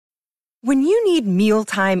When you need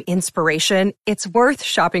mealtime inspiration, it's worth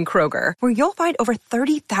shopping Kroger, where you'll find over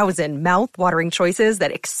 30,000 mouth-watering choices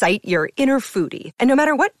that excite your inner foodie. And no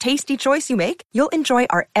matter what tasty choice you make, you'll enjoy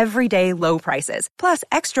our everyday low prices, plus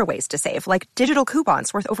extra ways to save, like digital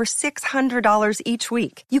coupons worth over $600 each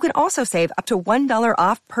week. You can also save up to $1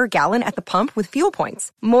 off per gallon at the pump with fuel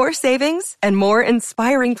points. More savings and more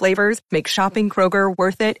inspiring flavors make shopping Kroger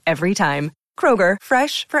worth it every time. Kroger,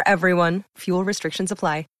 fresh for everyone. Fuel restrictions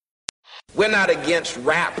apply. We're not against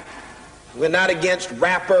rap. We're not against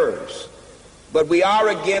rappers. But we are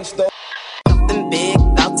against those. Something big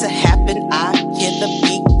about to happen. I hear the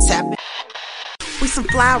beat tapping. We some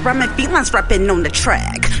fly rhyming felines rapping on the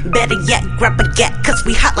track. Better yet, grab a gat, cause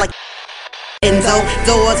we hot like Enzo.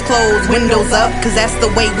 Doors closed, windows up, cause that's the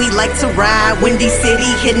way we like to ride. Windy City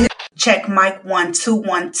hitting. Check mic 1 2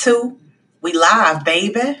 1 2. We live,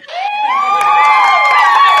 baby.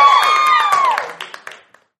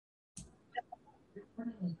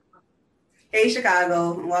 Hey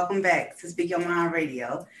Chicago, and welcome back to Speak Your Mind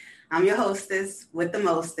Radio. I'm your hostess with the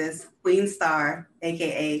mostest, Queen Star,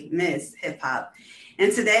 aka Miss Hip Hop.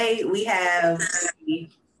 And today we have a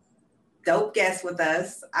dope guest with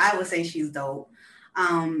us. I would say she's dope.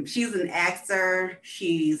 She's an actor,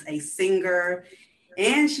 she's a singer,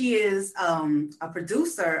 and she is a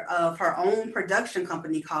producer of her own production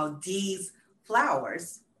company called D's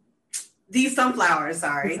Flowers. D's Sunflowers,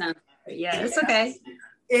 sorry. Yeah, it's okay.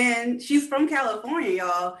 And she's from California,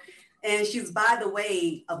 y'all. And she's by the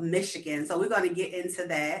way of Michigan. So we're going to get into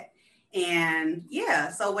that. And yeah,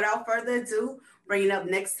 so without further ado, bringing up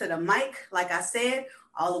next to the mic, like I said,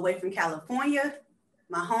 all the way from California,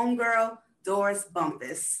 my homegirl, Doris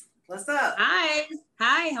Bumpus. What's up? Hi,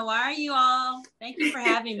 how are you all? Thank you for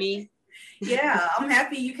having me. Yeah, I'm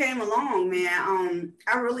happy you came along, man.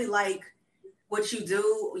 I really like what you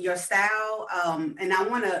do, your style. And I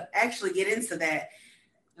want to actually get into that.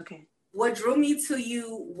 Okay. What drew me to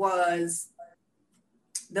you was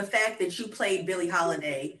the fact that you played Billie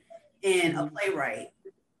Holiday in A Playwright.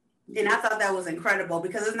 And I thought that was incredible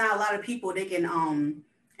because there's not a lot of people that can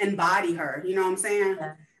embody her. You know what I'm saying?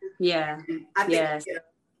 Yeah. I think you did a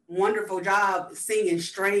wonderful job singing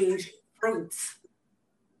Strange Fruits.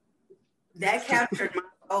 That captured my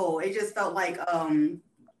soul. It just felt like, when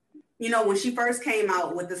she first came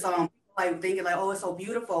out with the song, like thinking like, oh, it's so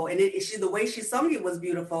beautiful. And the way she sung it was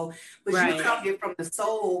beautiful, but right. She sung it from the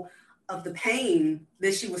soul of the pain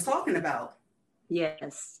that she was talking about.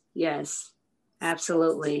 Yes,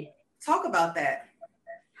 absolutely. Talk about that.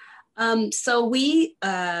 I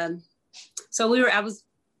was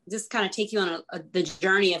just kind of taking on the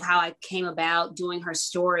journey of how I came about doing her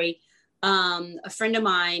story. A friend of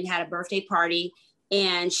mine had a birthday party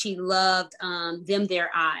and she loved Them Their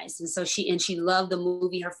Eyes. And so she loved the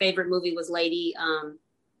movie. Her favorite movie was Lady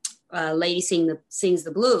Sings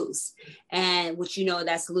the Blues, and which,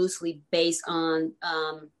 that's loosely based on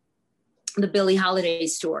the Billie Holiday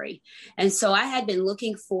story. And so I had been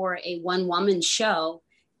looking for a one-woman show,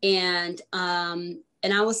 and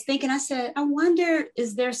I was thinking, I said, I wonder,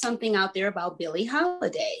 is there something out there about Billie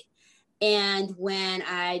Holiday? And when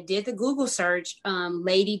I did the Google search,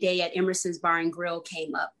 Lady Day at Emerson's Bar and Grill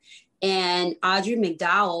came up. And Audrey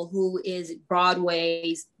McDowell, who is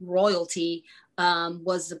Broadway's royalty,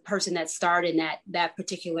 was the person that starred in that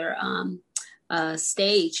particular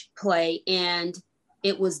stage play. And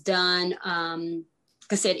it was done, like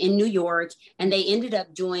I said, in New York. And they ended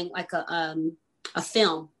up doing like a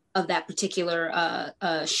film of that particular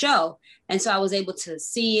show. And so I was able to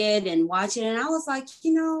see it and watch it. And I was like,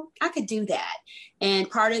 I could do that. And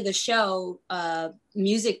part of the show,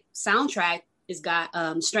 music soundtrack is got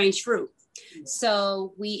Strange Fruit.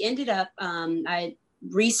 So we ended up, I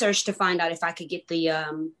researched to find out if I could get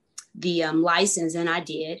the license, and I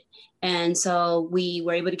did. And so we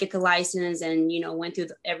were able to get the license and, went through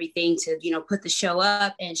everything to, put the show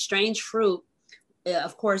up. And Strange Fruit,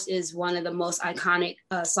 of course, is one of the most iconic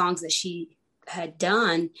songs that she had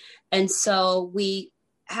done. And so we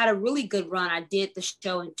had a really good run. I did the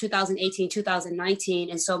show in 2018, 2019.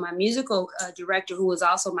 And so my musical director, who was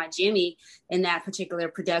also my Jimmy in that particular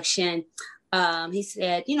production, he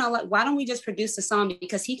said, why don't we just produce the song?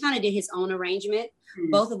 Because he kind of did his own arrangement.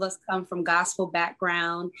 Both of us come from gospel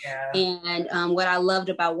background. Yeah. And what I loved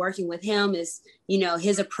about working with him is,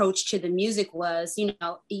 his approach to the music was,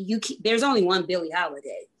 there's only one Billie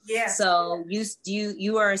Holiday. Yeah. So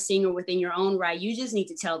you are a singer within your own right. You just need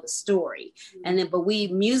to tell the story. And but we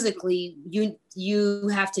musically, you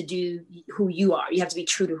have to do who you are. You have to be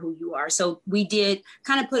true to who you are. So we did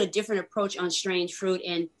kind of put a different approach on Strange Fruit,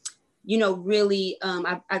 and really,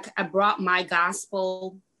 I brought my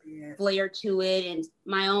gospel flair to it, and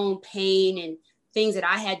my own pain and things that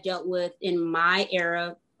I had dealt with in my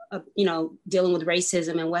era of, dealing with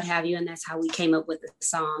racism and what have you. And that's how we came up with the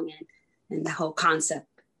song and the whole concept.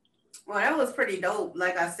 Well, that was pretty dope,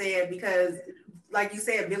 like I said, because like you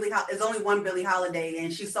said, there's only one Billie Holiday,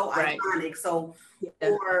 and she's so iconic. So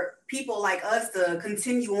for people like us to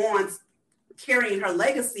continue on carrying her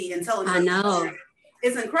legacy and telling her story,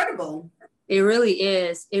 it's incredible. It really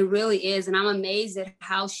is. It really is. And I'm amazed at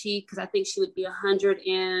how because I think she would be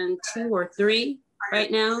 102 or 3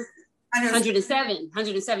 right now. 107.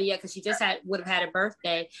 Yeah, because she just would have had a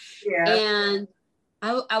birthday. Yeah. And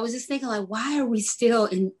I was just thinking, like, why are we still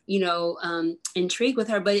intrigued with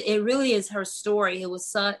her? But it really is her story. It was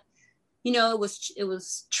such, it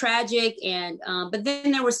was tragic, and but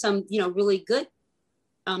then there were some, really good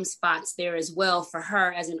spots there as well for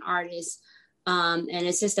her as an artist. And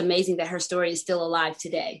it's just amazing that her story is still alive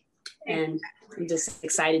today. And I'm just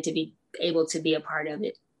excited to be able to be a part of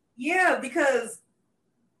it. Yeah, because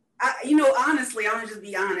honestly, I'm gonna just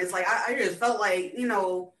be honest. Like, I just felt like,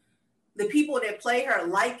 the people that play her,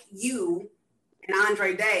 like you and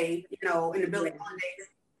Andre Day, in the Billie Holiday,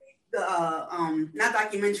 not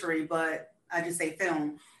documentary, but I just say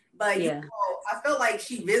film. But I felt like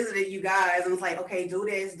she visited you guys and was like, okay, do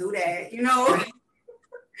this, do that,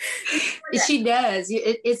 She does.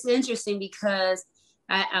 It's interesting because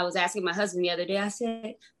I was asking my husband the other day, I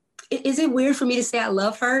said, is it weird for me to say I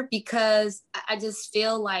love her? Because I just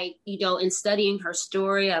feel like, in studying her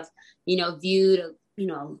story, I've, viewed,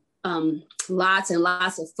 lots and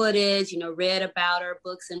lots of footage, read about her,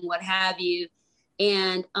 books and what have you.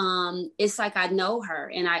 And it's like I know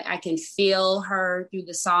her, and I can feel her through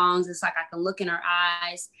the songs. It's like I can look in her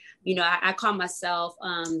eyes. I call myself,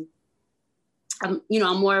 I'm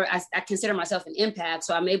more, I consider myself an empath.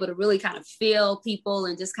 So I'm able to really kind of feel people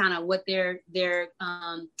and just kind of what they're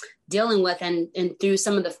dealing with. And through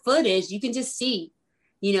some of the footage, you can just see,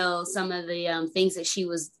 some of the things that she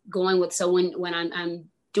was going with. So when I'm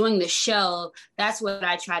doing the show, that's what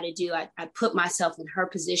I try to do. I put myself in her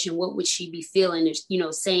position. What would she be feeling,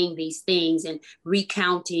 saying these things and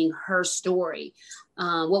recounting her story,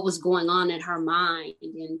 what was going on in her mind.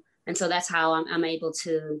 And so that's how I'm able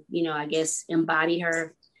to, I guess, embody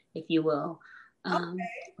her, if you will. Okay.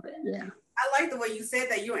 Yeah. I like the way you said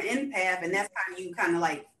that you're an empath, and that's how you kind of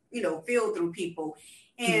like, feel through people.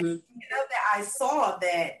 And that I saw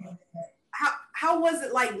that, how was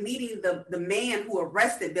it like meeting the man who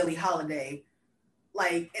arrested Billie Holiday,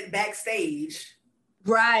 like backstage?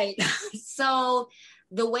 Right. So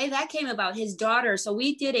the way that came about, his daughter, so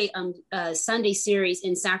we did a Sunday series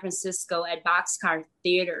in San Francisco at Boxcar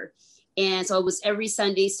Theater. And so it was every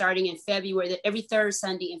Sunday starting in February, every third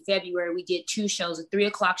Sunday in February, we did 2 shows, a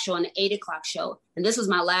 3:00 show and an 8:00 show. And this was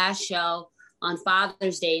my last show on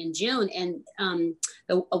Father's Day in June. And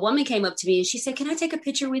a woman came up to me and she said, "Can I take a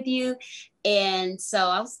picture with you?" And so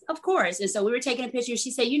I was, of course. And so we were taking a picture.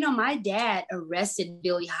 She said, my dad arrested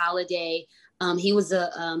Billie Holiday. He was a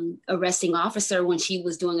arresting officer when she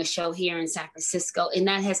was doing a show here in San Francisco. And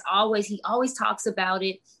that he always talks about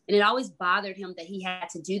it. And it always bothered him that he had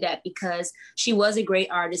to do that because she was a great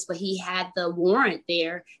artist, but he had the warrant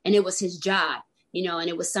there and it was his job, and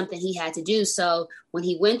it was something he had to do. So when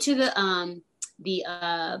he went to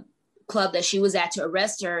the club that she was at to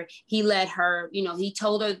arrest her, he let her, he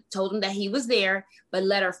told him that he was there, but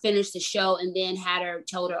let her finish the show, and then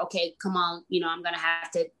told her, okay, come on, I'm going to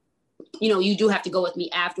have to, you do have to go with me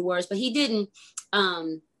afterwards. But he didn't,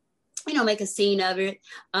 make a scene of it.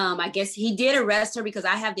 I guess he did arrest her because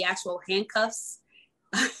I have the actual handcuffs.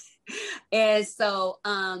 And so,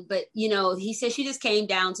 but, he said she just came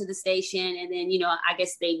down to the station, and then, I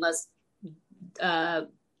guess they must,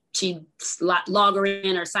 she log her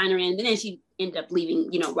in or sign her in, and then she ended up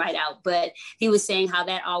leaving, right out. But he was saying how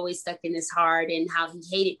that always stuck in his heart and how he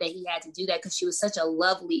hated that he had to do that because she was such a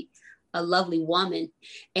lovely woman.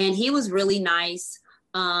 And he was really nice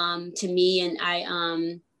to me. And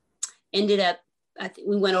I ended up,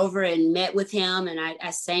 we went over and met with him, and I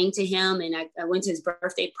sang to him, and I went to his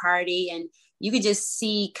birthday party, and you could just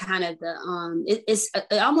see kind of the, it's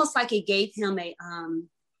almost like it gave him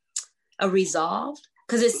a resolve,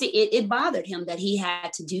 because it bothered him that he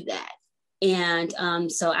had to do that.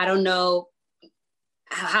 And so I don't know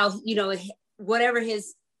how, whatever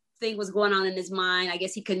his thing was going on in his mind, I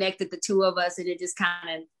guess he connected the two of us, and it just kind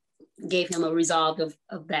of gave him a resolve of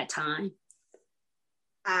that time.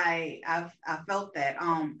 I felt that.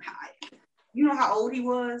 How old he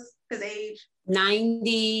was? His age?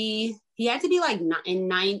 90. He had to be like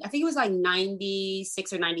I think it was like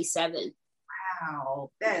 96 or 97.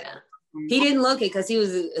 Wow. He didn't look it because he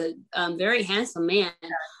was a very handsome man.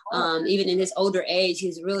 Even in his older age,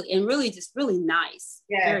 he's really just really nice.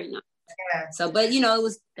 Yeah. Very nice. Yeah. So, but it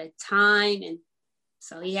was the time, and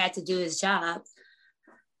so he had to do his job.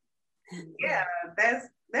 Yeah,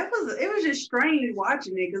 it was just strange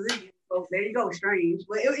watching it because there you go, strange.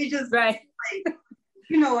 But it just right. Like,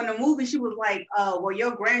 in the movie, she was like, well,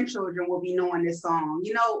 your grandchildren will be knowing this song.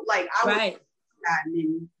 Like I right.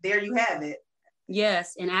 And there you have it.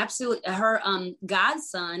 Yes, and absolutely. Her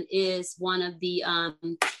godson is one of the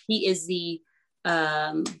he is the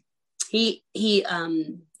he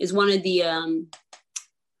is one of the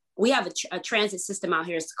we have a transit system out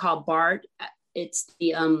here. It's called BART. It's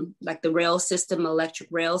the like the rail system, electric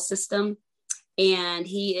rail system, and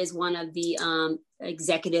he is one of the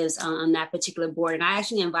executives on that particular board. And I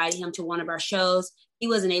actually invited him to one of our shows. He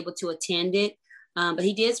wasn't able to attend it. But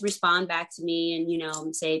he did respond back to me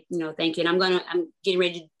and, say, thank you. And I'm getting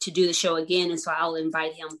ready to do the show again. And so I'll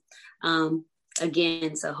invite him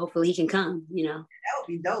again. So hopefully he can come, That would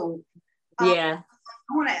be dope. Yeah.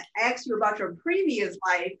 I want to ask you about your previous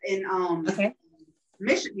life in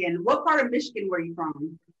Michigan. What part of Michigan were you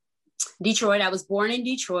from? Detroit. I was born in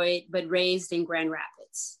Detroit, but raised in Grand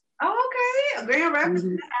Rapids. Oh, okay. Grand Rapids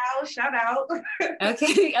in the house. Shout out.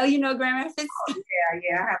 Okay. Oh, you know Grand Rapids? Oh,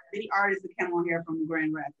 yeah. I have many artists that come on here from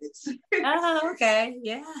Grand Rapids. Oh, okay.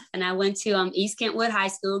 Yeah. And I went to East Kentwood High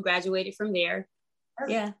School, graduated from there.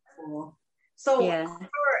 That's cool. So your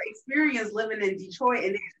experience living in Detroit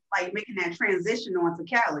and then like making that transition onto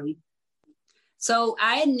Cali. So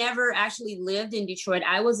I had never actually lived in Detroit.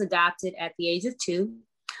 I was adopted at the age of 2.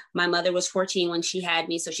 My mother was 14 when she had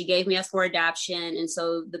me, so she gave me up for adoption. And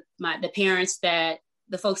so the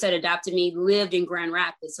folks that adopted me lived in Grand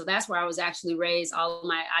Rapids. So that's where I was actually raised.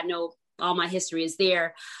 I know all my history is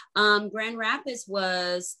there. Grand Rapids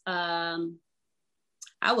was,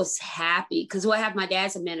 I was happy because my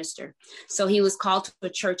dad's a minister. So he was called to a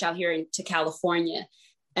church out here to California.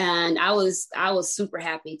 And I was super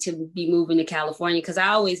happy to be moving to California because I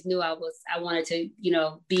always knew I wanted to,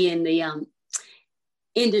 be in the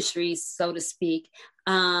industries, so to speak.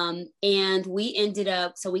 And we ended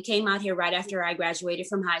up, so we came out here right after I graduated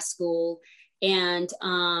from high school, and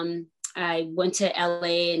I went to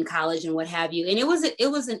LA and college and what have you. And it was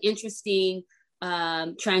an interesting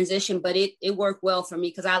transition, but it worked well for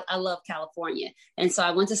me because I love California. And so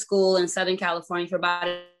I went to school in Southern California for about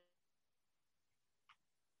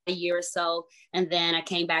a year or so. And then I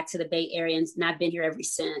came back to the Bay Area and I've been here ever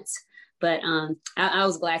since. But I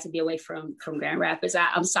was glad to be away from Grand Rapids.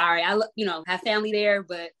 I'm sorry, I have family there,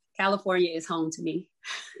 but California is home to me.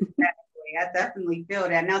 Exactly. I definitely feel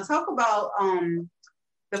that. Now talk about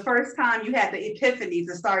the first time you had the epiphany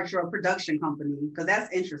to start your production company, because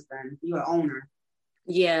that's interesting. You're an owner.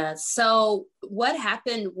 Yeah. So what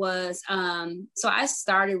happened was, so I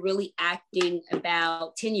started really acting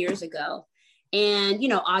about 10 years ago, and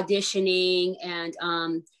auditioning, and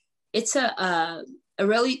it's I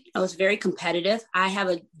was very competitive. I have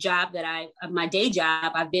a job my day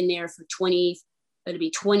job, I've been there for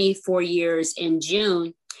 24 years in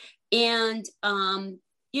June. And, I'm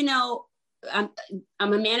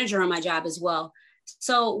a manager on my job as well.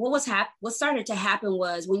 So what started to happen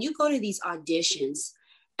was when you go to these auditions,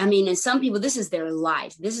 and some people, this is their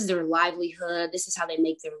life. This is their livelihood. This is how they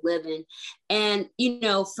make their living. And,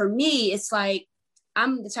 for me, it's like,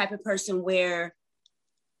 I'm the type of person where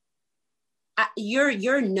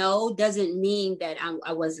your no doesn't mean that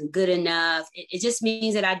I wasn't good enough. It just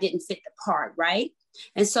means that I didn't fit the part, right?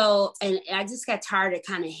 And so, and I just got tired of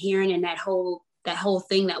kind of hearing and that whole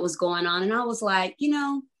thing that was going on. And I was like,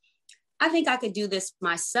 I think I could do this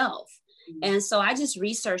myself. Mm-hmm. And so I just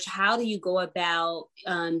researched, how do you go about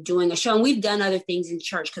doing a show? And we've done other things in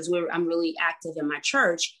church because I'm really active in my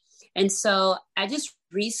church. And so I just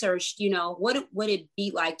researched, what would it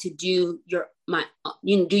be like to do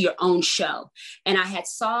do your own show. And I had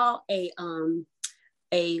saw a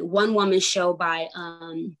one woman show by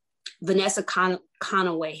Vanessa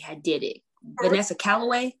Conaway had did it. Vanessa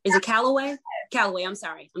Calloway, is it Calloway? Calloway, I'm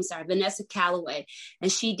sorry, Vanessa Calloway. And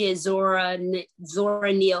she did Zora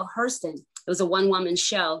Neale Hurston. It was a one woman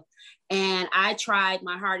show. And I tried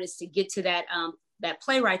my hardest to get to that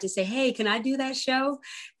playwright to say, hey, can I do that show?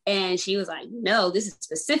 And she was like, no, this is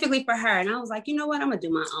specifically for her. And I was like, you know what, I'm gonna do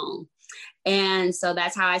my own. And so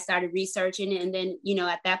that's how I started researching. And then,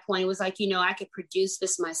 at that point, it was like, I could produce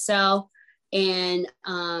this myself. And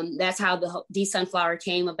that's how the D-Sunflower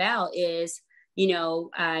came about, is,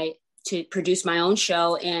 to produce my own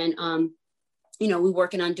show. And, we're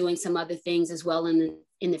working on doing some other things as well in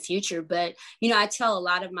the future. But, I tell a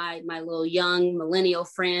lot of my little young millennial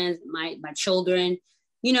friends, my children,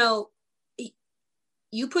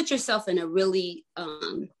 you put yourself in a really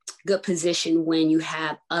good position when you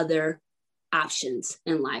have other options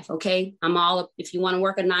in life. Okay. If you want to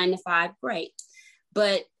work a 9 to 5, great.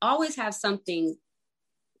 But always have something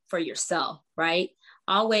for yourself, right?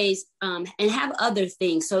 Always, and have other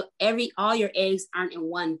things. So all your eggs aren't in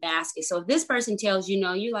one basket. So if this person tells you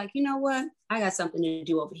no, you're like, you know what? I got something to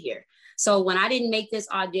do over here. So when I didn't make this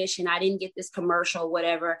audition, I didn't get this commercial,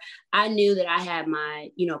 whatever, I knew that I had my,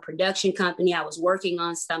 production company. I was working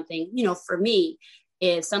on something, for me.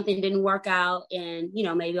 If something didn't work out and,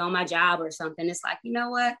 maybe on my job or something, it's like, you know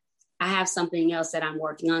what? I have something else that I'm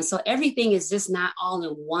working on. So everything is just not all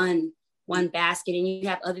in one basket, and you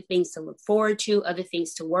have other things to look forward to, other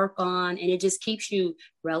things to work on. And it just keeps you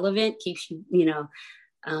relevant, keeps you,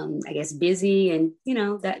 I guess, busy. And,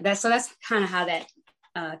 so that's kind of how that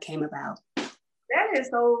came about. That is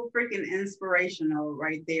so freaking inspirational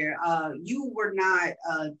right there. You were not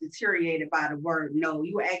deteriorated by the word no,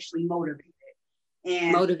 you were actually motivated.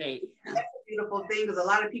 And motivated. That's a beautiful thing, because a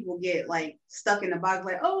lot of people get like stuck in the box,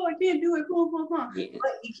 like, oh, I can't do it. Yeah.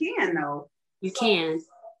 But you can, though. You can.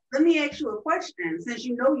 Let me ask you a question. Since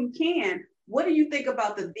you know you can, what do you think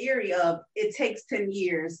about the theory of it takes 10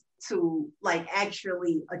 years to like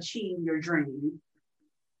actually achieve your dream?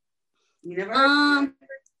 You never heard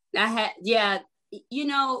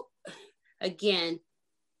again,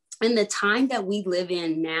 in the time that we live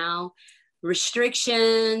in now,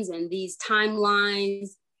 restrictions and these timelines,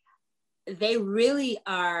 they really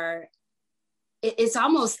are, it's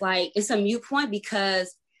almost like it's a moot point,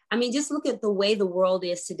 because just look at the way the world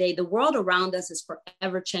is today. The world around us is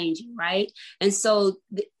forever changing, right? And so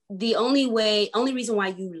the only reason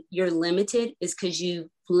why you're limited is because you've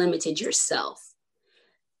limited yourself.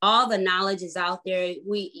 All the knowledge is out there.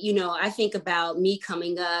 I think about me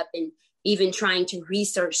coming up and even trying to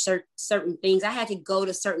research certain things. I had to go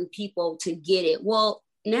to certain people to get it. Well,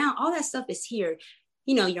 now all that stuff is here.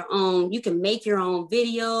 You can make your own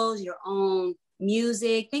videos, your own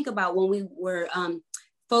music. Think about when we were,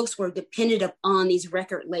 folks were dependent upon these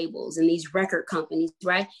record labels and these record companies,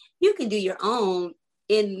 right? You can do your own,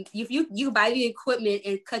 and if you buy the equipment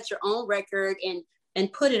and cut your own record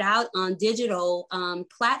and put it out on digital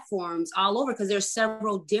platforms all over, because there's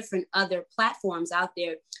several different other platforms out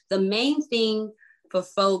there. The main thing for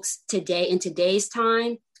folks today, in today's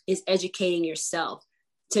time, is educating yourself.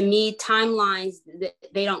 To me, timelines,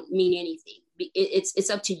 they don't mean anything. It's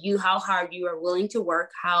up to you how hard you are willing to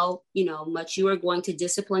work, how much you are going to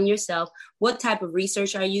discipline yourself, what type of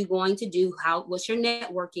research are you going to do, what's your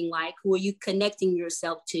networking like, who are you connecting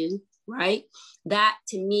yourself to, right? That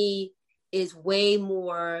to me is way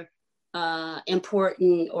more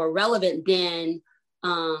important or relevant than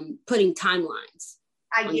putting timelines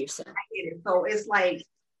on yourself. I get it. So it's like,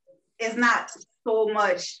 it's not so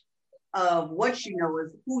much of what you know,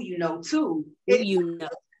 is who you know too.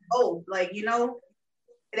 Both,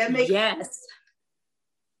 that makes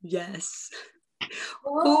yes.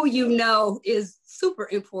 Who you know is super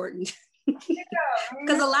important.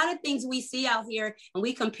 Because a lot of things we see out here and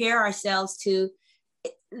we compare ourselves to,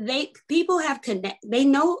 people have they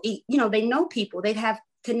know people, they have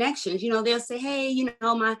connections. They'll say, hey,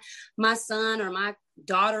 my son or my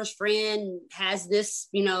daughter's friend has this,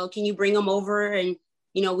 can you bring them over? And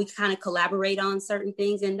we kind of collaborate on certain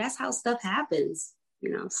things, and that's how stuff happens.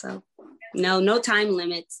 So no time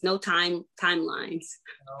limits, no timelines.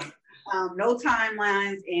 No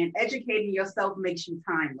timelines, and educating yourself makes you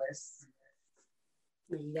timeless.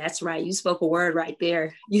 That's right. You spoke a word right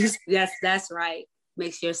there. That's right.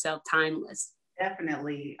 Makes yourself timeless.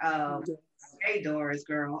 Definitely. Hey, Doris,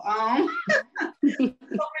 girl. So many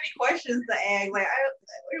questions to ask. Like,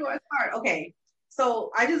 where do I start? Okay. So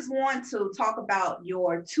I just want to talk about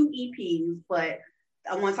your 2 EPs, but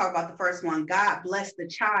I want to talk about the first one, God Bless the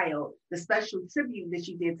Child, the special tribute that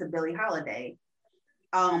you did to Billie Holiday.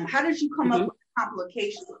 How did you come up with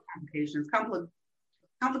complications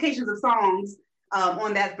of songs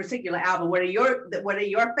on that particular album? What are your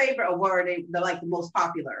favorite, or were they the most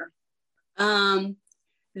popular?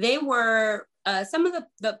 They were some of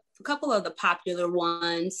the couple of the popular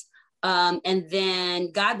ones. And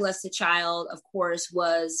then God Bless the Child, of course,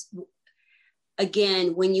 was,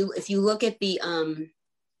 again, if you look at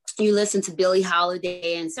you listen to Billie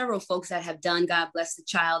Holiday and several folks that have done God Bless the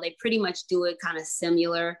Child, they pretty much do it kind of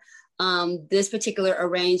similar. This particular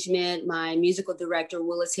arrangement, my musical director,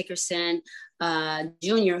 Willis Hickerson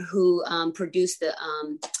Jr., who produced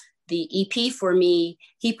the EP for me,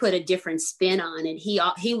 he put a different spin on it.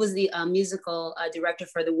 He was the musical director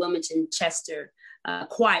for the Wilmington Chester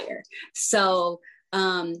choir. So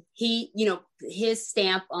his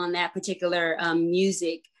stamp on that particular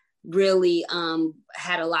music really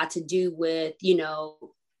had a lot to do with, you know,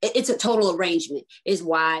 it's a total arrangement is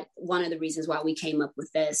why one of the reasons why we came up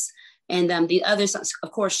with this. And the other songs,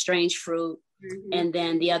 of course, Strange Fruit. And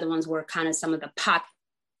then the other ones were kind of some of the popular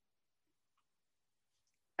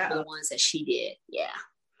ones that she did. Yeah.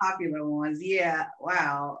 Popular ones. Yeah.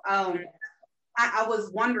 Wow. I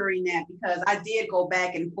was wondering that because I did go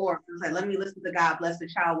back and forth. I was like, let me listen to God Bless the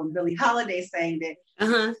Child when Billie Holiday sang that,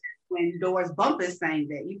 when Doris Bumpus sang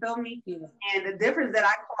that. You feel me? Yeah. And the difference that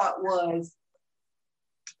I caught was,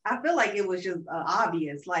 I feel like it was just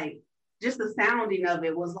obvious. Like, just the sounding of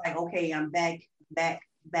it was like, okay, I'm back in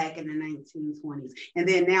the 1920s. And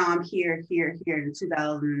then now I'm here in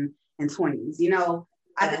the 2020s. You know,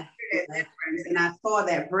 I just heard that difference and I saw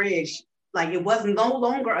that bridge. Like, it was no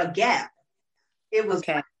longer a gap. It was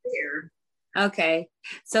right there. Okay.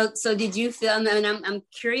 So did you feel, and I'm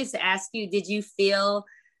curious to ask you, did you feel,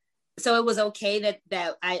 so it was okay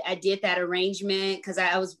that I did that arrangement? Because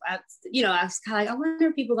I was kind of like, I wonder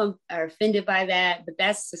if people are offended by that, but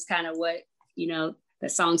that's just kind of what, you know, the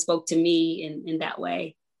song spoke to me in that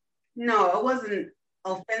way. No, it wasn't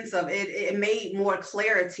offensive. It made more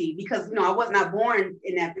clarity because, you know, I was not born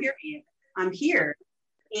in that period. I'm here.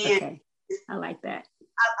 And okay. I like that.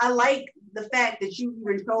 I like the fact that you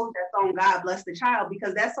even chose that song, God Bless the Child,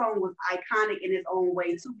 because that song was iconic in its own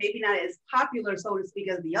way too. Maybe not as popular, so to speak,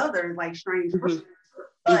 as the others, like Strange Fruit.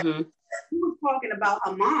 But she was talking about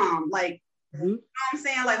her mom, like, you know what I'm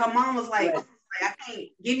saying? Like, her mom was like, I can't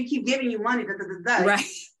keep giving you money. Right.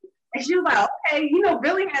 And she was like, okay, you know,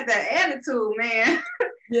 Billie had that attitude, man.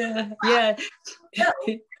 Yeah.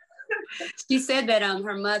 She said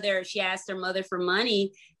that she asked her mother for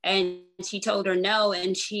money and she told her no.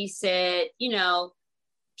 And she said, well,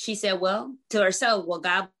 to herself, well,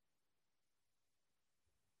 God.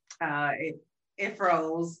 It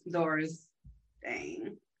froze, Doris.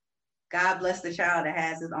 Dang. God bless the child that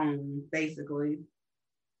has his own, basically.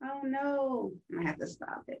 Oh no, I'm gonna have to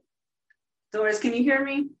stop it. Doris, can you hear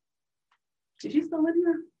me? Is she still in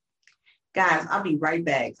here? Guys, I'll be right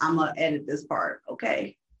back. I'm gonna edit this part,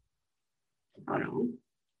 okay? Hold on.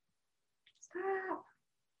 Stop.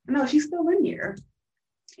 No, she's still in here.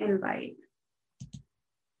 Invite.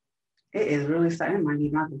 It is really sad. It might be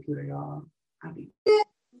my computer, y'all.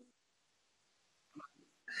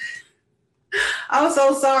 I'm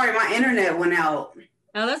so sorry. My internet went out.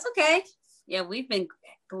 Oh, that's okay. Yeah, we've been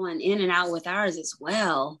going in and out with ours as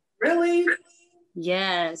well. Really?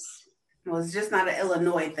 Yes. Well, it's just not an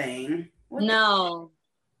Illinois thing. No.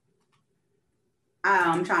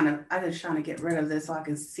 I'm just trying to get rid of this so I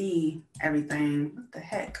can see everything. What the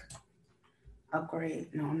heck?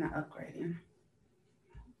 Upgrade? No, I'm not upgrading.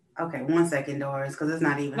 Okay, 1 second, Doris, because it's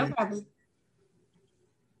not even. No problem.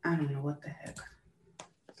 I don't know what the heck.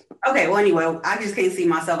 Okay, well, anyway, I just can't see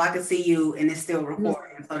myself. I can see you and it's still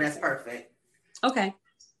recording, so that's perfect. Okay,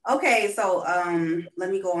 so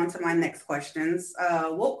let me go on to my next questions.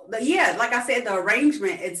 Like I said, the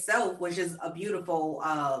arrangement itself was just a beautiful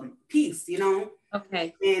piece, you know?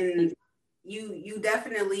 Okay. And you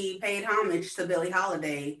definitely paid homage to Billie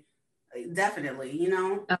Holiday, definitely, you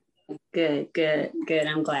know? Okay, good.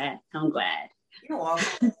 I'm glad. You're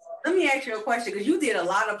welcome. Let me ask you a question, because you did a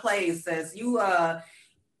lot of plays, sis.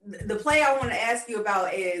 The play I want to ask you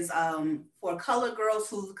about is for colored girls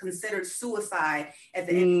who considered suicide at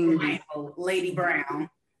the end of the rainbow, Lady Brown.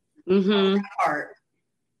 That part.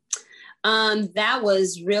 That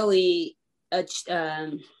was really that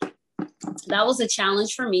was a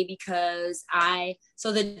challenge for me because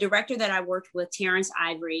the director that I worked with, Terrence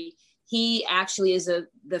Ivory, he actually is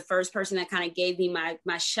the first person that kind of gave me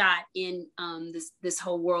my shot in this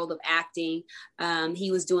whole world of acting.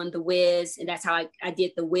 He was doing The Wiz, and that's how I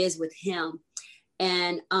did The Wiz with him.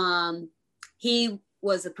 And he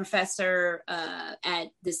was a professor at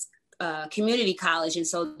this community college, and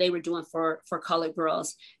so they were doing for colored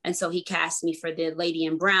girls. And so he cast me for the Lady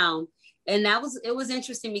in Brown, and it was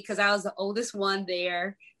interesting because I was the oldest one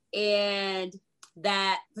there, and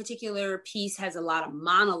that particular piece has a lot of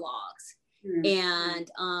monologues. And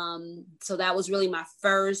so that was really my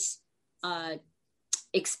first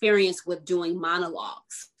experience with doing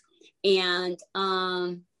monologues. And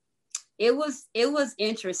it was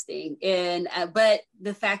interesting. And but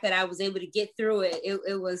the fact that I was able to get through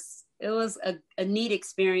it was a neat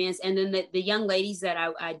experience. And then the young ladies that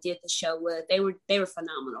I did the show with, they were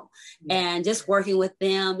phenomenal. And just working with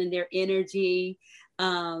them and their energy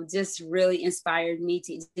just really inspired me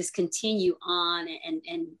to just continue on and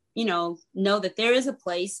know that there is a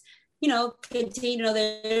place, continue to know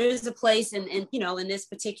there is a place and in this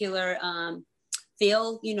particular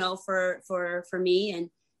field, for me.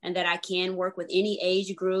 and that I can work with any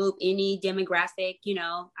age group, any demographic, you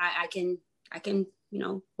know, I can, you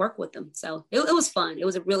know, work with them. So it was fun. It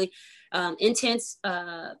was a really intense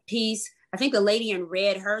piece. I think the Lady in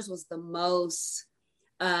Red, hers was the most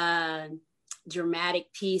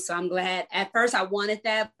dramatic piece. So I'm glad. At first I wanted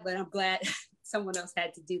that, but I'm glad someone else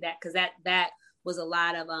had to do that, because that was a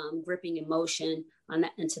lot of gripping emotion on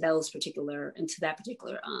that, into that particular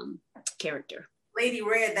character. Lady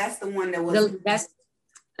Red, that's the one that was. That's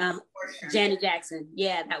Janet Jackson.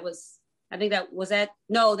 Yeah, that was. I think that was that.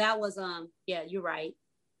 No, that was yeah, you're right.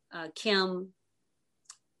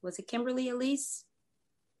 Was it Kimberly Elise?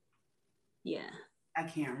 Yeah. I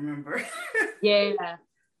can't remember. Yeah,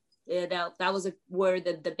 that was where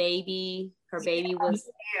the baby, her baby was.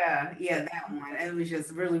 Yeah, that one. It was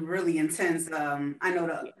just really, really intense. I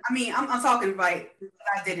know I mean, I'm talking about, I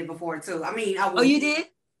did it before too. I mean, I was. Oh, you did?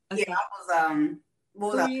 Okay. Yeah, I was.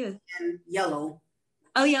 What was you? In Yellow.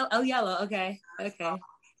 Oh, yeah. Oh, Yellow. Okay.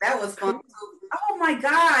 That was fun too. Oh my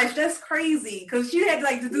gosh, that's crazy. Because you had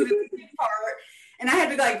like to do the part, and I had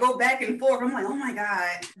to like go back and forth. I'm like, oh my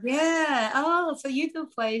God. Yeah. Oh, so you do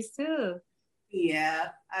plays too. Yeah.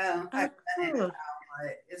 I've done it now,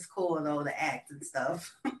 but it's cool though, to act and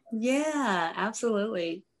stuff. Yeah,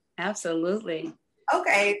 absolutely.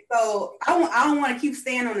 Okay, so I don't want to keep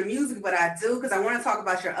staying on the music, but I do, because I want to talk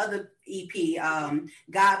about your other EP.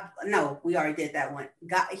 God, no, we already did that one.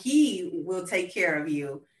 God, He Will Take Care of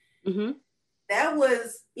You. Mm-hmm. That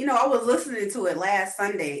was, you know, I was listening to it last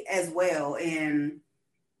Sunday as well, and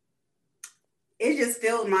it just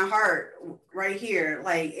filled my heart right here.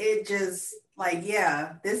 Like, it just, like,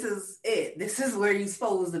 yeah, this is it. This is where you're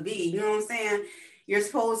supposed to be. You know what I'm saying? You're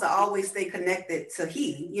supposed to always stay connected to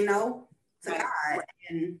He, you know, to God. Right.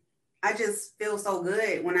 And I just feel so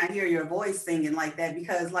good when I hear your voice singing like that,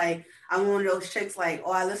 because, like, I'm one of those chicks, like,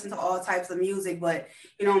 oh, I listen to all types of music, but,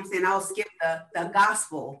 you know what I'm saying, I'll skip the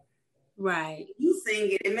gospel. Right. You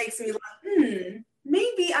sing it, it makes me like,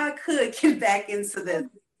 maybe I could get back into this.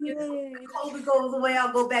 You know, the COVID goes away,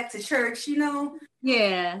 I'll go back to church, you know?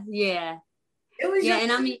 Yeah. It was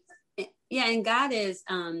and I mean, yeah, and God is,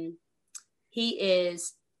 He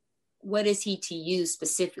is, what is He to you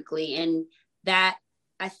specifically? And that,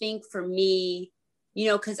 I think for me, you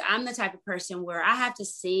know, because I'm the type of person where I have to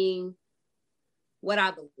sing what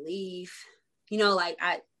I believe, you know, like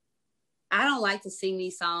I don't like to sing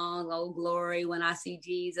these songs, oh glory, when I see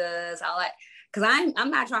Jesus, all that, because I'm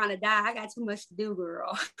not trying to die. I got too much to do,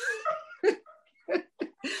 girl.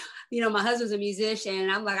 You know, my husband's a musician, and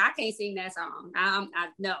I'm like, I can't sing that song. I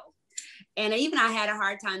no. And even I had a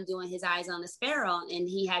hard time doing His Eyes on the Sparrow, and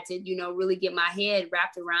he had to, you know, really get my head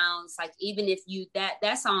wrapped around. It's like, even if you,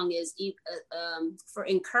 that song is for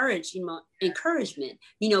encouragement.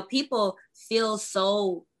 You know, people feel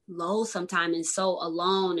so low sometimes and so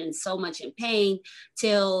alone and so much in pain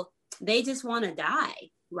till they just want to die,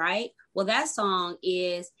 right? Well, that song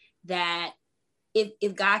is that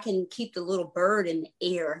if God can keep the little bird in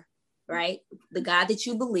the air, right? The God that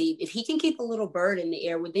you believe, if He can keep a little bird in the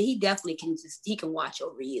air, well, then He definitely can He can watch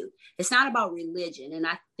over you. It's not about religion. And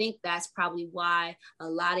I think that's probably why a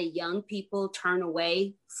lot of young people turn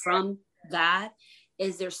away from God,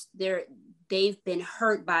 is they've been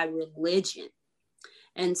hurt by religion.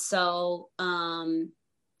 And so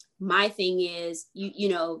my thing is, you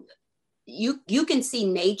know, you can see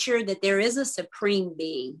nature, that there is a supreme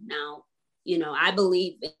being. Now, you know, I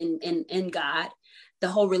believe in God. The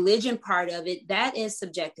whole religion part of it, that is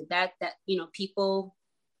subjective. That you know, people,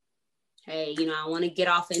 hey, you know, I want to get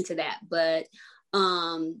off into that, but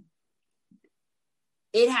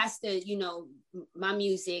it has to, you know, my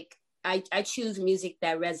music, I choose music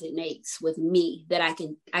that resonates with me, that I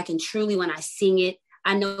can truly, when I sing it,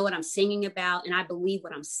 I know what I'm singing about, and I believe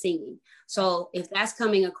what I'm singing. So if that's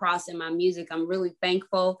coming across in my music, I'm really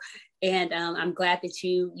thankful. And I'm glad that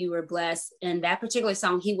you were blessed. And that particular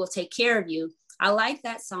song, He Will Take Care of You, I like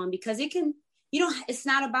that song because it can, you know, it's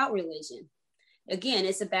not about religion. Again,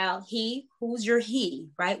 it's about He, who's your He,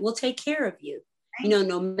 right? Will take care of you. You know,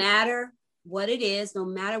 no matter what it is, no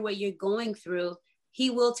matter what you're going through, He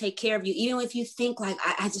will take care of you. Even if you think like,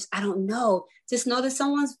 I don't know, just know that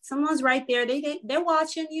someone's right there. They're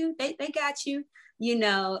watching you. They got you, you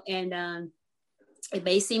know, and it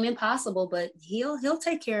may seem impossible, but he'll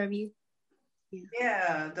take care of you.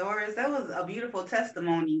 Yeah, Doris, that was a beautiful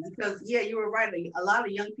testimony, because yeah, you were right. A lot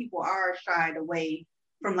of young people are shied away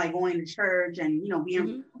from like going to church and, you know,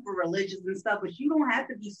 being super religious and stuff, but you don't have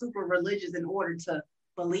to be super religious in order to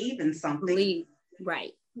believe in something.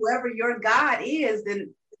 Right. Whoever your God is,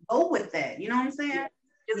 then go with that. You know what I'm saying?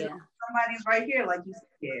 Just somebody's right here, like you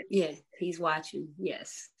said. Yeah, He's watching.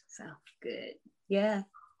 Yes. So good. Yeah.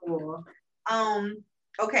 Cool.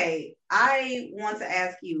 Okay, I want to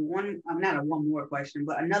ask you not one more question,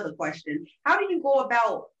 but another question. How do you go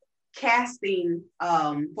about casting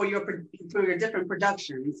for your different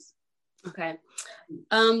productions? Okay.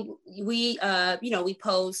 We we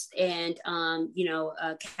post and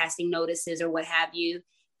casting notices or what have you,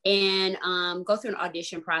 and go through an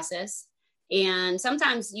audition process. And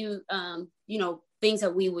sometimes things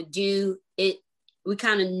that we would do, we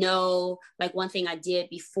kind of know, like one thing I did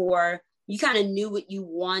before, you kind of knew what you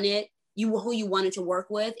wanted, who you wanted to work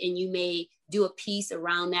with, and you may do a piece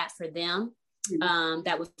around that for them,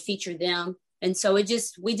 that would feature them. And so we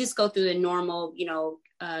just go through the normal,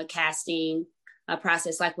 casting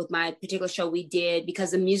process. Like with my particular show we did,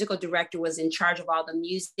 because the musical director was in charge of all the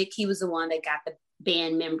music, he was the one that got the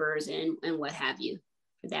band members and what have you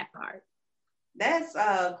for that part. That's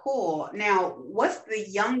cool. Now, what's the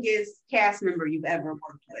youngest cast member you've ever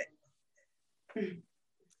worked with?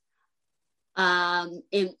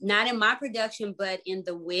 Not in my production, but in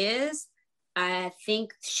The Wiz, I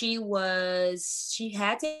think she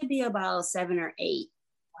had to be about 7 or 8.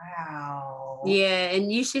 Wow. Yeah,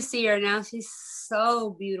 and you should see her now. She's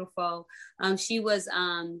so beautiful. She was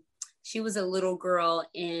a little girl,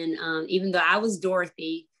 and even though I was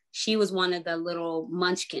Dorothy, she was one of the little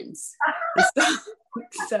munchkins.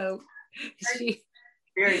 so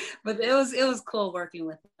but it was cool working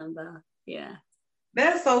with them though. Yeah.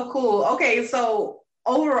 That's so cool. Okay, so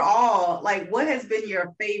overall, like, what has been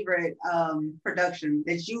your favorite production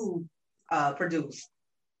that you produced?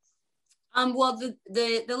 Well,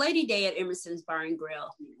 the Lady Day at Emerson's Bar and Grill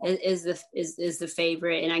is the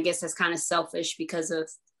favorite, and I guess that's kind of selfish because of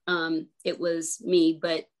it was me,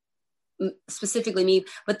 but specifically me.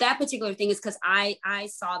 But that particular thing is because I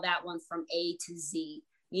saw that one from A to Z.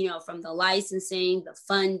 From the licensing, the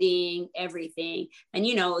funding, everything. And,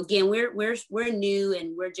 again, we're new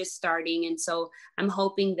and we're just starting. And so I'm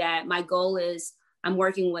hoping that my goal is I'm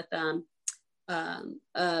working with a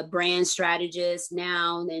brand strategist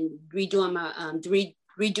now and redoing my,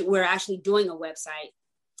 we're actually doing a website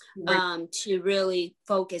to really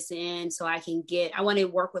focus in so I want to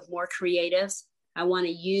work with more creatives. I want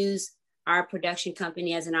to use our production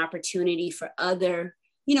company as an opportunity for other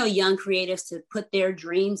young creatives to put their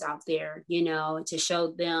dreams out there, to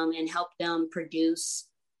show them and help them produce.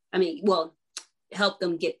 Help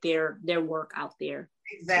them get their work out there.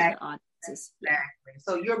 Exactly. Exactly.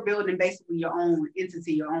 So you're building basically your own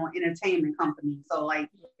entity, your own entertainment company. So like,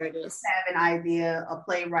 have an idea, a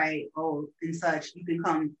playwright, and such, you can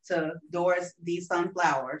come to Doris D.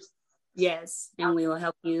 Sunflowers. Yes, and we will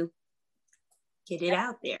help you get it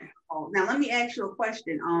out there. Now let me ask you a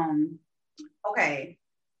question. Okay.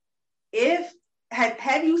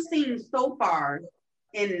 Have you seen so far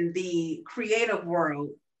in the creative world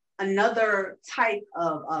another type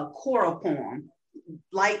of choral poem,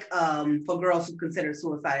 like for girls who consider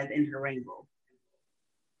suicide at the end of the rainbow?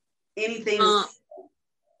 Anything?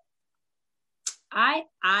 I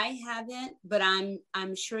haven't, but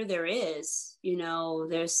I'm sure there is.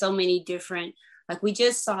 There's so many different. Like we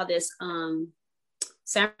just saw this.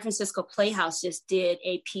 San Francisco Playhouse just did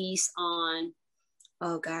a piece on.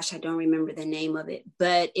 Oh gosh, I don't remember the name of it,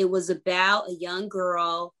 but it was about a young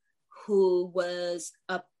girl who was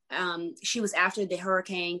she was after the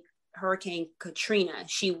Hurricane Katrina.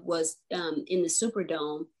 She was in the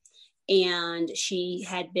Superdome, and she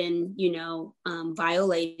had been,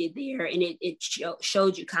 violated there, and it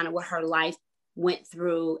showed you kind of what her life went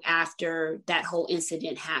through after that whole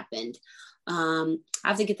incident happened. I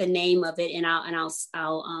have to get the name of it, and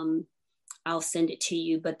I'll send it to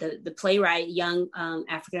you. But the playwright, young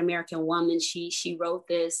African-American woman, she wrote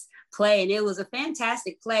this play, and it was a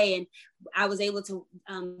fantastic play. And I was able to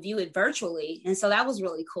view it virtually. And so that was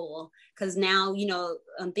really cool because now,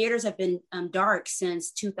 theaters have been dark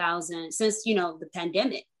since 2000, since, the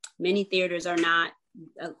pandemic. Many theaters are not,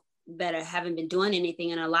 haven't been doing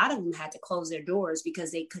anything. And a lot of them had to close their doors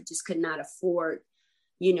because they could not afford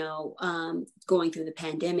going through the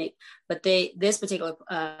pandemic. But this particular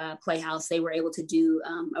playhouse, they were able to do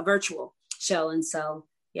a virtual show. And so,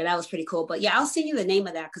 yeah, that was pretty cool. But yeah, I'll send you the name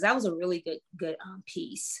of that because that was a really good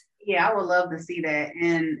piece. Yeah, I would love to see that.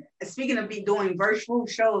 And speaking of doing virtual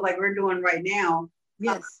shows like we're doing right now,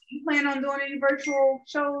 yes, you plan on doing any virtual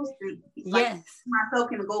shows? Yes.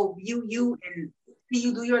 Myself can go view you and see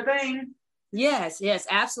you do your thing. Yes,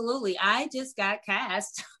 absolutely. I just got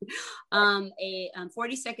cast a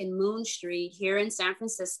 42nd Moon Street here in San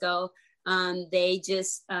Francisco. They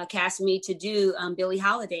just cast me to do Billie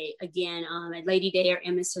Holiday again at Lady Day or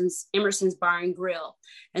Emerson's Bar and Grill.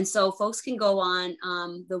 And so folks can go on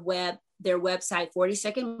the web, their website,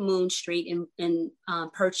 42nd Moon Street, and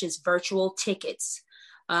purchase virtual tickets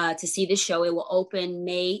to see the show. It will open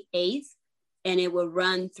May 8th. And it will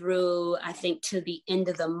run through, I think, to the end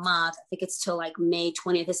of the month. I think it's till like May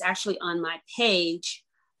 20th. It's actually on my page.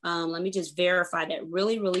 Let me just verify that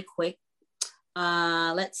really, really quick.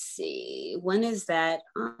 Let's see. When is that?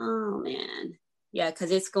 Oh, man. Yeah,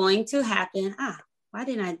 because it's going to happen. Why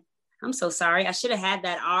didn't I? I'm so sorry. I should have had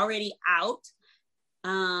that already out.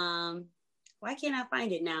 Why can't I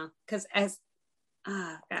find it now? Because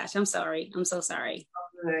gosh, I'm sorry. I'm so sorry.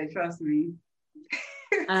 Oh, good. Trust me.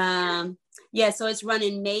 Yeah, so it's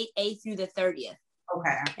running May 8th through the 30th.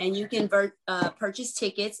 Okay. And you can purchase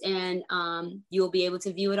tickets, and you'll be able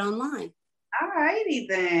to view it online. All righty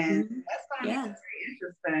then. Mm-hmm. That's going to be very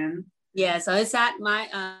interesting. Yeah, so it's not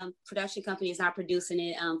my production company is not producing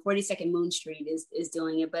it. 42nd Moon Street is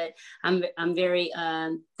doing it, but I'm very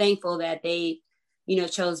thankful that they,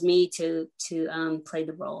 chose me to play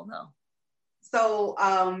the role though. So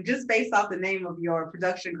just based off the name of your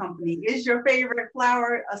production company, is your favorite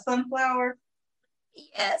flower a sunflower?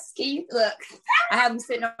 Yes. Can you look? I have them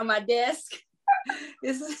sitting on my desk.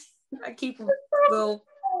 I keep them little.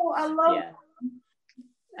 Oh, I love them.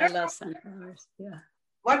 I love sunflowers. Yeah.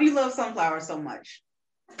 Why do you love sunflowers so much?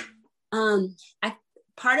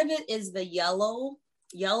 Part of it is the yellow.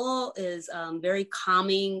 Yellow is very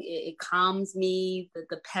calming. It calms me.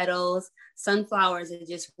 The petals. Sunflowers are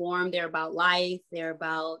just warm. They're about life. They're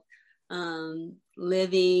about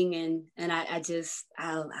living, and I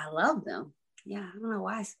love them. Yeah, I don't know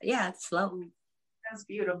why. Yeah, it's lovely. That's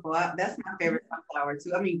beautiful. That's my favorite sunflower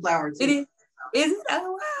too. I mean, flower too. It is. Is it?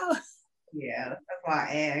 Oh wow. Yeah, that's why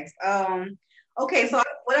I asked. Okay, so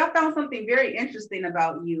I found something very interesting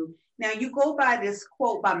about you. Now you go by this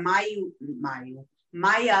quote by Maya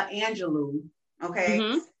Angelou, okay?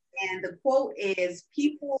 Mm-hmm. And the quote is,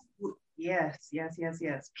 people will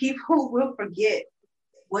forget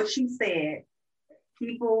what you said.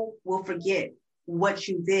 People will forget what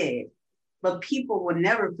you did, but people will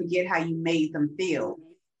never forget how you made them feel.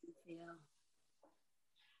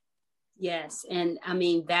 Yes, and I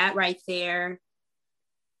mean, that right there,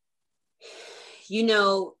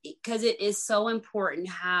 because it is so important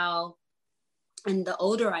how, and the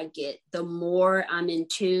older I get, the more I'm in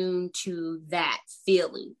tune to that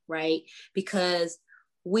feeling, right? Because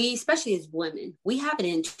we, especially as women, we have an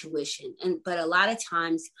intuition, but a lot of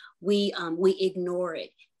times we ignore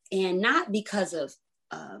it, and not because of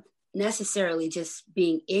necessarily just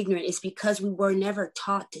being ignorant. It's because we were never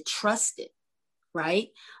taught to trust it, right?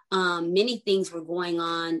 Many things were going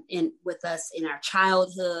on with us in our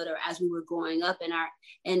childhood, or as we were growing up in our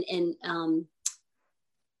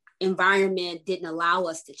environment didn't allow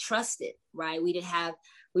us to trust it, right? We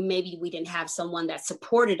didn't have someone that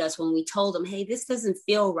supported us when we told them, hey, this doesn't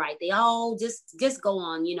feel right. They all just go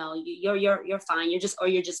on, you're fine. You're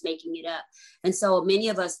just making it up. And so many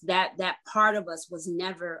of us, that part of us was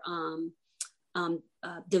never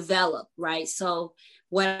developed, right? So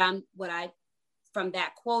what I from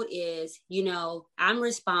that quote is, I'm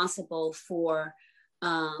responsible for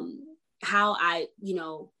how I,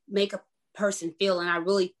 make a person feel. And I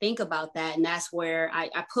really think about that. And that's where I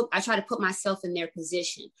try to put myself in their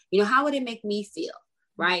position. How would it make me feel?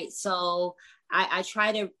 Right. So I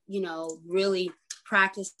try to, really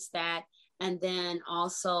practice that. And then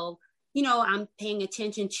also, I'm paying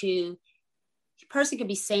attention to, a person could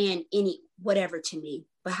be saying whatever to me,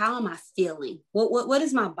 but how am I feeling? What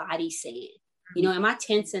is my body saying? Am I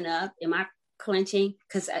tensing up? Am I clenching?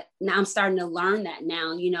 Because now I'm starting to learn that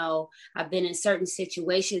now. I've been in certain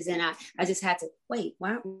situations, and I just had to wait.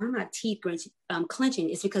 Why are my teeth clenching?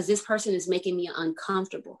 It's because this person is making me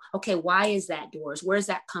uncomfortable. Okay, why is that, Doris? Where's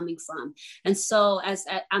that coming from? And so as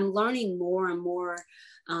I'm learning more and more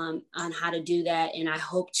on how to do that, and I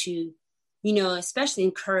hope to, especially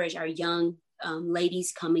encourage our young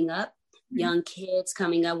ladies coming up, young kids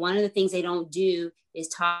coming up. One of the things they don't do is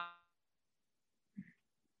talk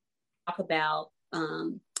about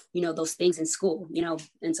those things in school,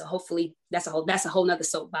 and so hopefully that's a whole nother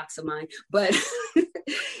soapbox of mine, but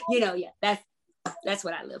that's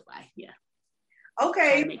what I live by.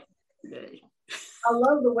 Okay. I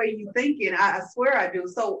love the way you thinking. I swear I do.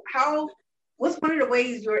 So what's one of the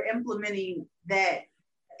ways you're implementing that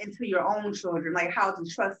into your own children, like how to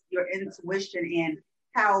trust your intuition and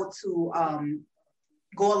how to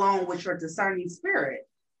go along with your discerning spirit?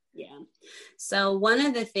 Yeah. So one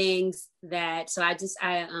of the things my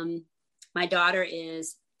daughter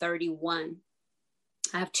is 31.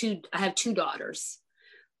 I have two daughters.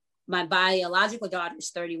 My biological daughter is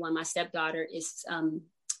 31. My stepdaughter is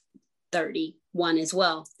 31 as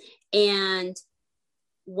well. And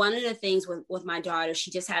one of the things with my daughter,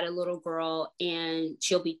 she just had a little girl and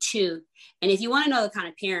she'll be 2. And if you want to know the kind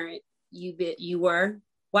of parent you were,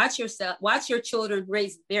 watch your children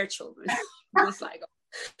raise their children. It's like,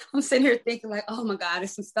 I'm sitting here thinking like, oh my God,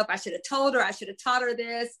 there's some stuff I should have told her. I should have taught her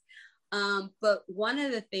this. But one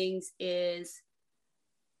of the things is,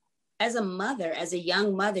 as a mother, as a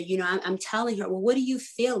young mother, you know, I'm telling her, well, what are you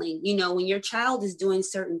feeling? You know, when your child is doing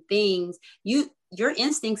certain things, your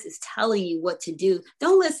instincts is telling you what to do.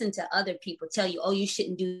 Don't listen to other people tell you, oh, you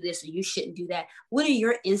shouldn't do this or you shouldn't do that. What are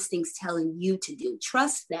your instincts telling you to do?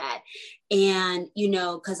 Trust that. And, you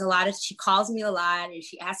know, because she calls me a lot and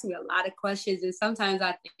she asks me a lot of questions. And sometimes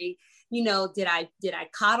I think, you know, did I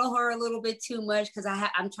coddle her a little bit too much? Because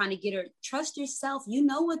I'm trying to get her, trust yourself. You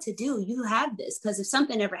know what to do. You have this. Because if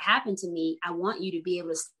something ever happened to me, I want you to be able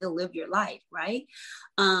to still live your life, right?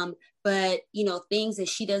 But, you know, things that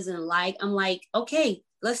she doesn't like, I'm like, okay,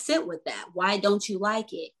 let's sit with that. Why don't you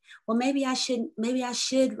like it? Well, maybe I should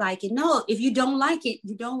like it. No, if you don't like it,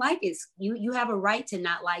 you don't like it. You have a right to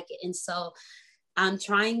not like it. And so I'm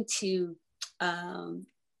trying to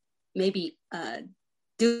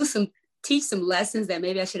teach some lessons that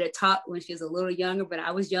maybe I should have taught when she was a little younger, but I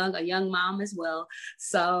was a young mom as well.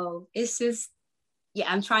 So it's just,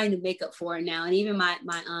 yeah, I'm trying to make up for it now. And even my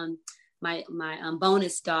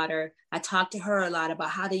bonus daughter, I talk to her a lot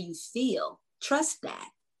about how do you feel? Trust that.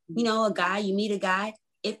 You know, you meet a guy,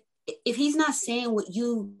 if he's not saying what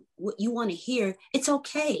you want to hear, it's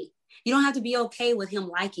okay. You don't have to be okay with him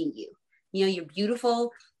liking you. You know, you're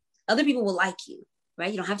beautiful. Other people will like you,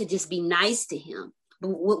 right? You don't have to just be nice to him. But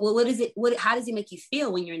what is it? How does he make you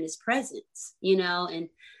feel when you're in his presence? You know, and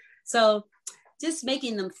so just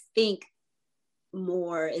making them think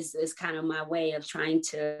more is kind of my way of trying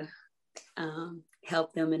to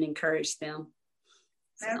help them and encourage them.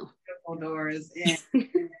 That's beautiful, Doris. And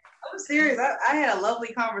I'm serious. I had a lovely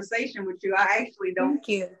conversation with you. I actually don't. Thank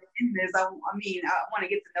you. In this, I mean, I want to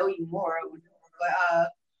get to know you more. But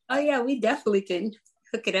oh yeah, we definitely can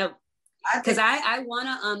hook it up. Because I want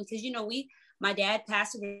to because you know my dad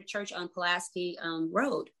pastored a church on Pulaski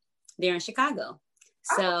Road there in Chicago.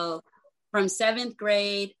 So from 7th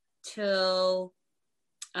grade till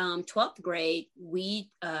 12th grade,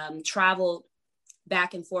 we traveled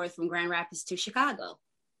back and forth from Grand Rapids to Chicago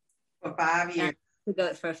for 5 years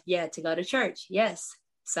to go to church. Yes,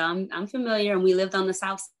 so I'm familiar, and we lived on the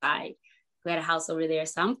South Side. We had a house over there,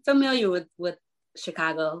 so I'm familiar with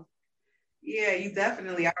Chicago. Yeah, you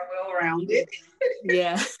definitely are well rounded.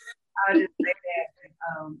 Yeah. I'll just say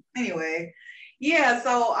that. Anyway, yeah.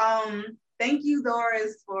 So, thank you,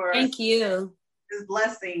 Doris, for this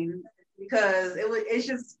blessing, because it's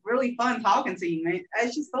just really fun talking to you, man.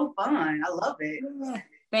 It's just so fun. I love it. Yeah.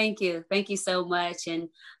 Thank you so much, and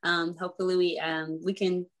hopefully we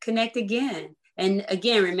can connect again. And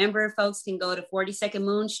again, remember, folks can go to 42nd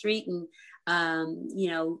Moon Street and you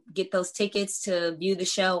know, get those tickets to view the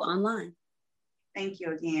show online. Thank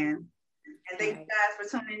you again. And thank you guys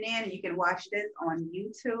for tuning in. You can watch this on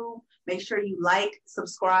YouTube. Make sure you like,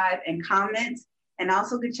 subscribe, and comment. And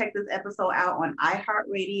also can check this episode out on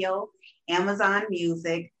iHeartRadio, Amazon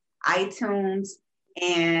Music, iTunes,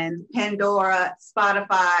 and Pandora,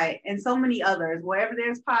 Spotify, and so many others. Wherever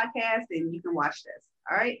there's podcasts, and you can watch this.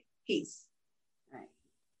 All right? Peace. All right.